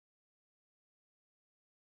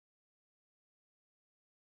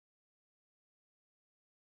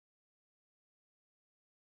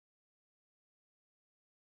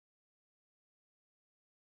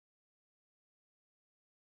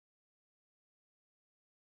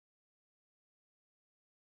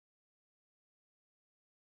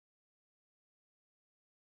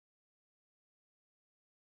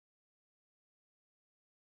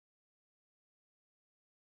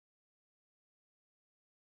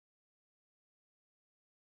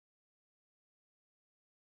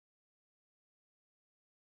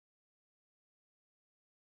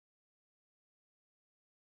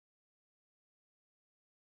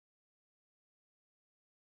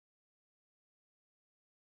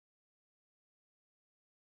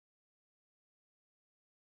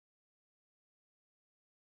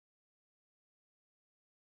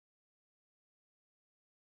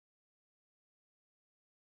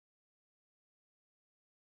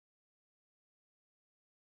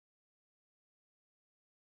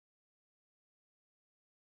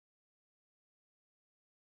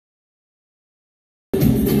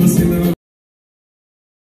Você não.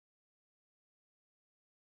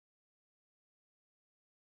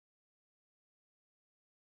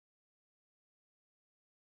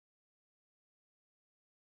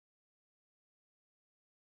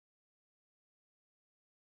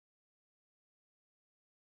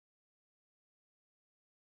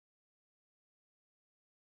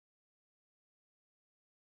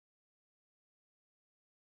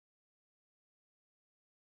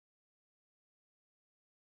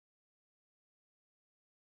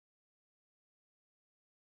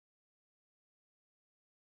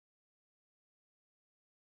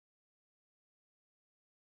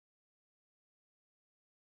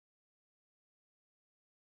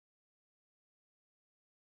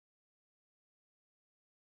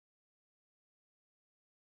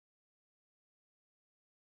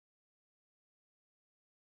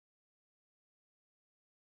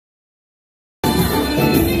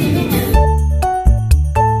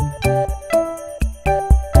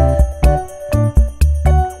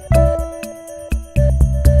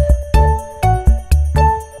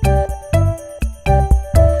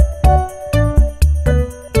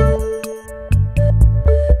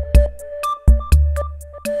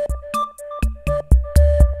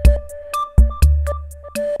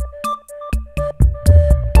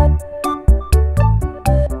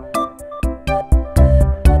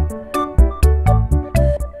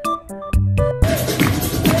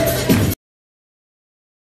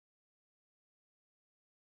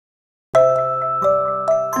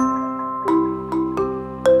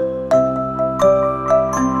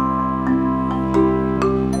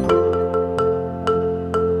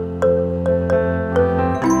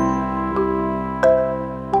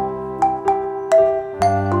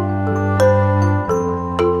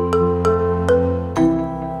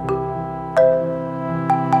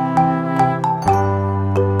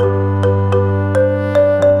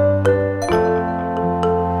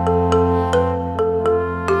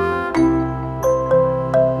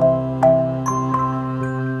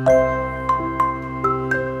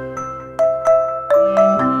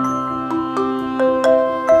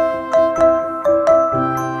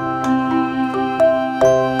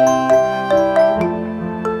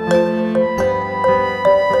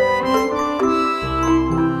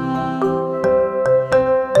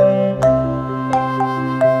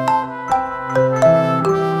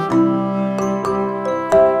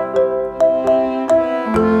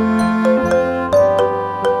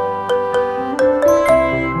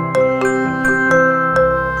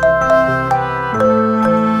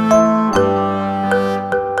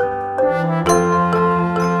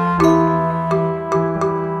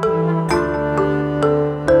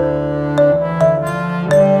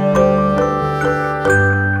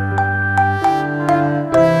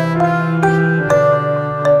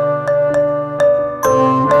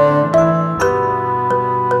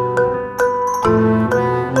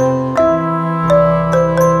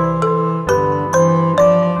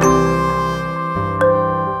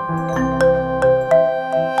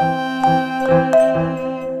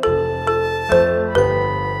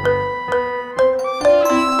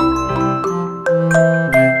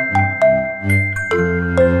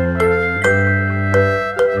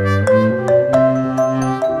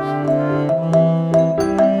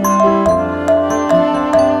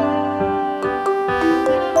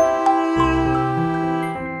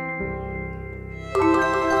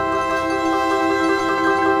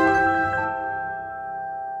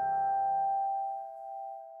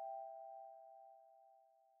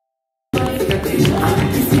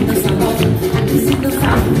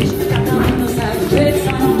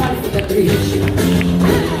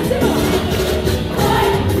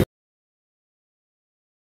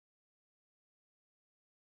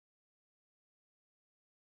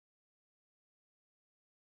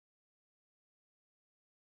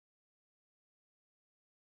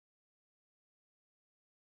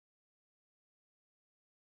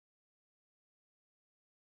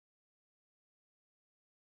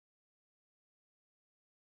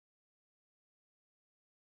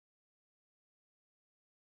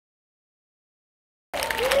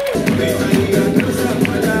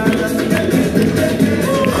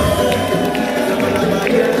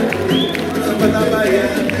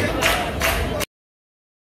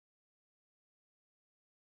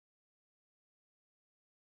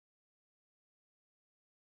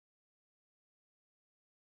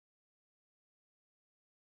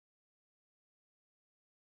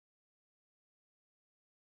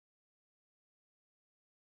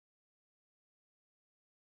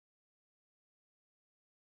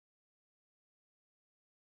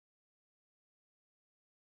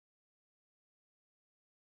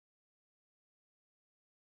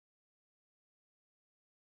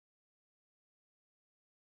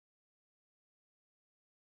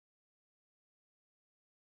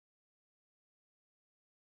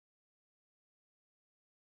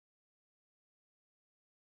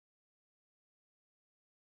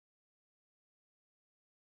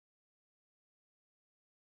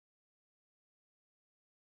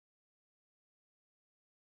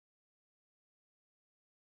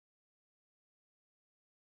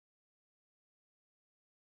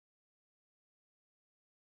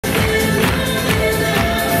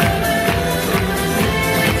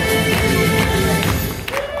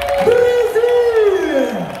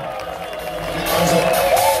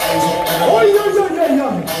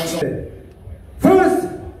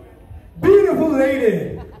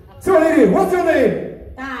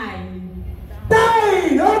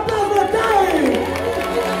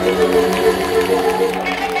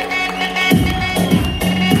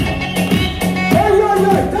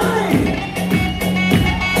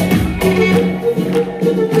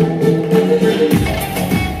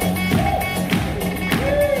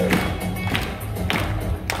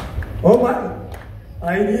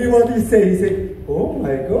 I hear what he say. He say, oh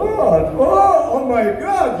my God, oh my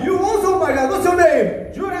God, you also, oh my God, what's your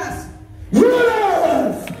name? Jonas!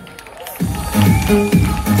 Jonas!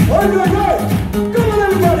 Oh my God, come on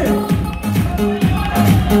everybody!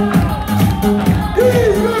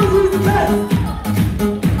 These girls are the best!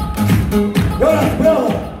 Jonas, bravo!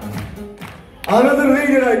 Another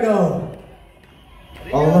lady right now.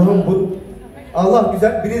 Allah'ım bu... Allah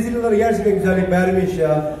güzel, Brezilyalılara gerçekten güzellik vermiş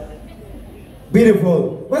ya.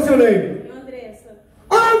 Beautiful. What's your name? Andressa.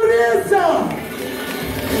 Andressa!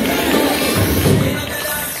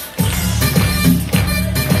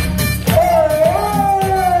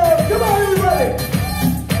 Oh, come on everybody!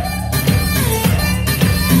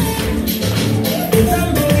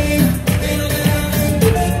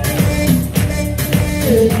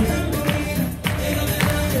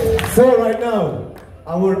 So right now,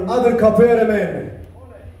 our other cameramen,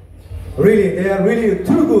 really, they are really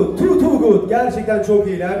too good, too good. Gerçekten çok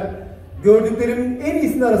iyiler. Gördüklerimin en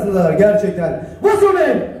iyisinin arasındalar gerçekten. What's your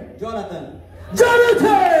name? Jonathan!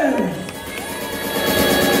 Jonathan!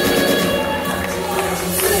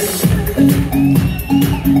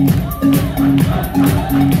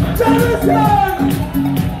 Jonathan!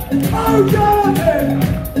 Oh, Jonathan!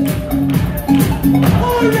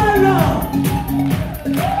 Oh, la la!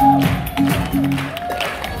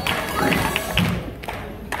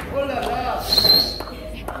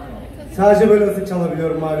 Sadece böyle ısık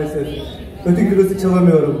çalabiliyorum maalesef. Öteki türlü ısık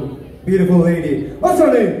çalamıyorum. Beautiful lady. What's her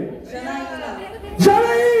name? Janaína.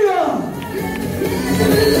 Janaína!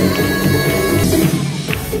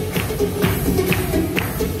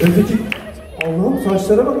 Öteki... Allah'ım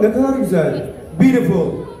saçlara bak ne kadar güzel.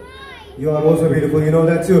 Beautiful. You are also beautiful, you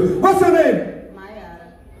know that too. What's her name? Mayara.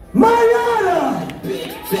 Mayara!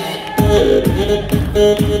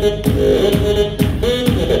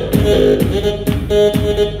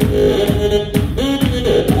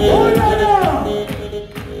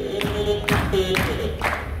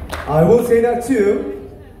 I will say that too.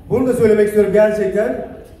 Bunu da söylemek istiyorum gerçekten.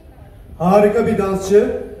 Harika bir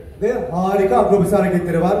dansçı ve harika akrobasi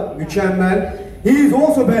hareketleri var. Mükemmel. He is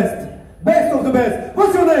also best. Best of the best.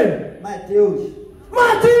 What's your name? Mateus!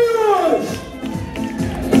 Mateus!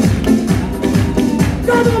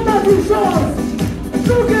 Come on, Mateus!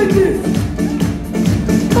 Look at this!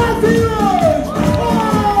 Mateus! Oh!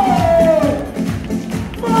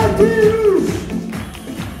 Mateus!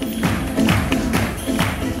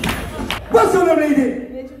 What's your name, lady?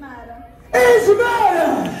 Edmara. Edmara!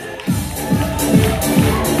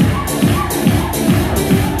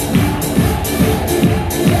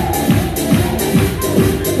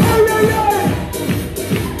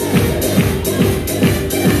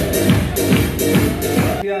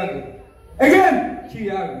 Thiago! Again!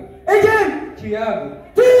 Thiago! Again! Thiago!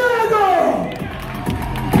 Thiago!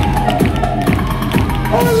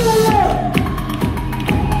 Oh la la!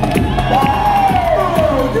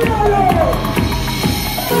 Oh, Thiago!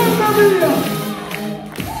 Mamma mia!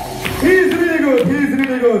 He's really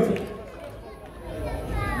good.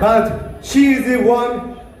 But she is the one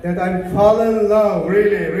that I'm fallen in love,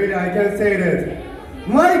 really, I can say that.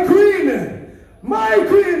 My queen,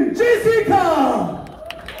 Jessica!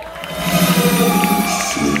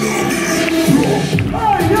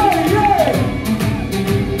 Ay, ay, ay!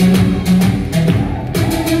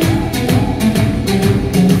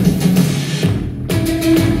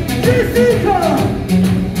 Jessica!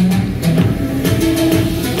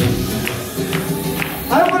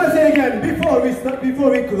 I want to say again, before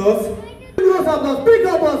we close, big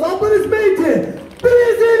applause, applaudissementi,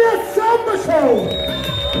 Brasília Samba Show!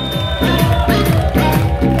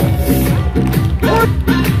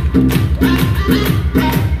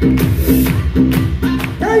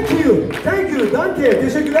 Thank you, danke,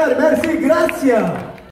 teşekkürler, merci, gracias.